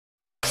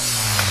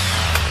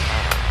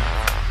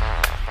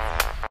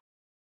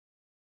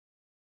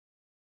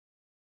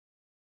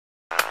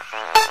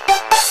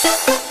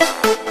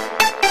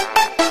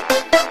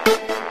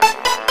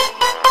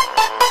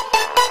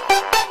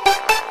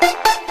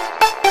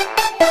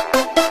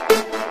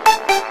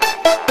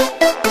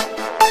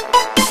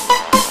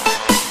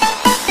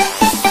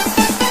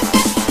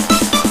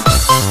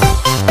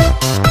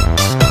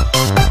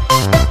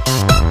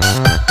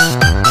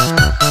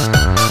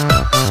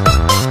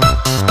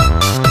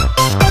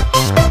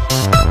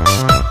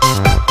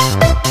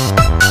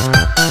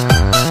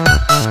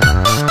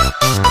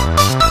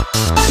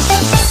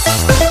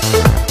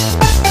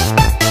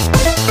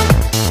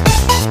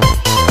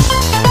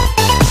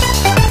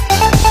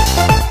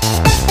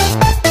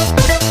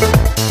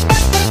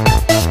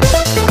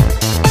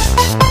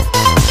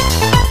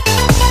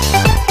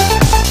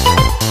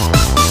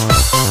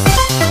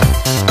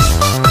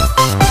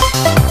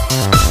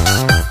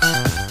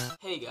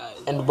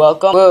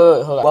welcome.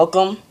 Wait, hold on.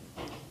 Welcome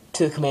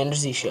to the Commander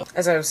Z Show.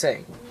 As I was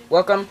saying,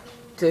 welcome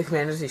to the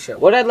Commander Z Show.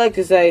 What I'd like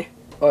to say.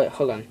 Oh, wait,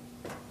 hold on.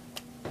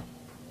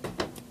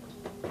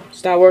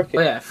 It's not working.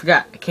 Oh, yeah, I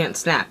forgot. I can't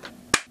snap.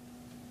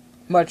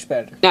 Much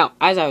better. Now,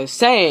 as I was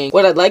saying,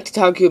 what I'd like to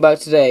talk to you about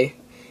today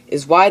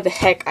is why the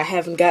heck I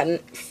haven't gotten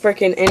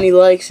frickin' any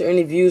likes or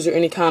any views or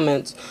any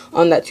comments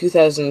on that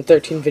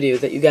 2013 video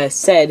that you guys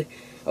said,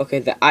 okay,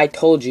 that I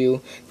told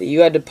you that you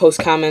had to post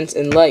comments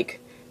and like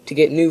to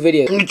get new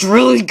videos. And it's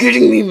really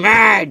getting me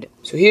mad!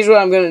 So here's what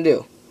I'm gonna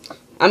do.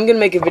 I'm gonna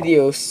make a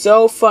video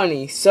so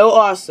funny, so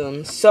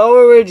awesome, so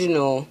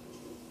original,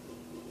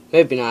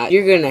 maybe not,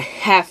 you're gonna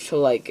have to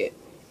like it,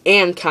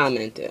 and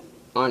comment it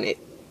on it,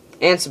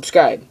 and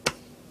subscribe.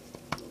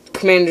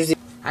 Commander Z.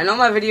 I know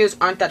my videos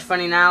aren't that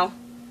funny now,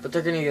 but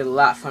they're gonna get a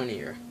lot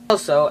funnier.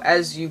 Also,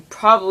 as you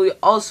probably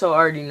also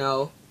already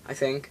know, I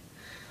think,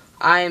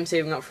 I am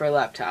saving up for a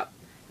laptop.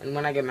 And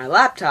when I get my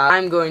laptop,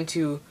 I'm going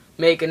to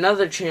make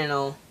another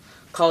channel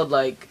called,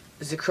 like,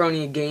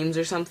 Zacronia Games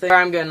or something, where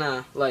I'm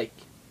gonna, like,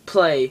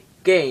 play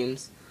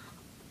games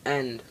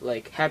and,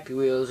 like, Happy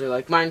Wheels or,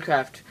 like,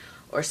 Minecraft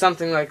or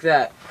something like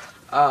that,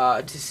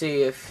 to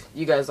see if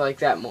you guys like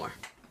that more.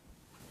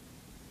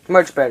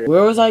 Much better.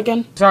 Where was I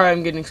again? Sorry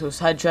I'm getting so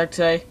sidetracked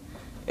today.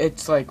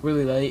 It's like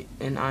really late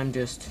and I'm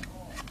just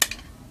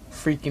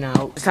freaking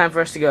out. It's time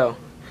for us to go.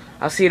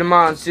 I'll see you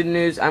tomorrow on Student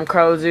News. I'm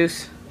Carlo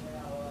Zeus.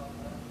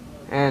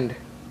 And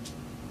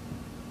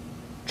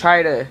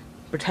try to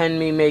pretend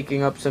me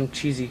making up some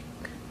cheesy,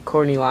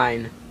 corny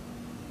line.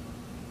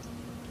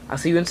 I'll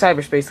see you in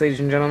cyberspace, ladies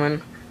and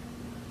gentlemen.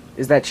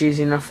 Is that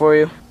cheesy enough for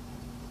you?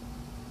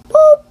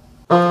 Boop.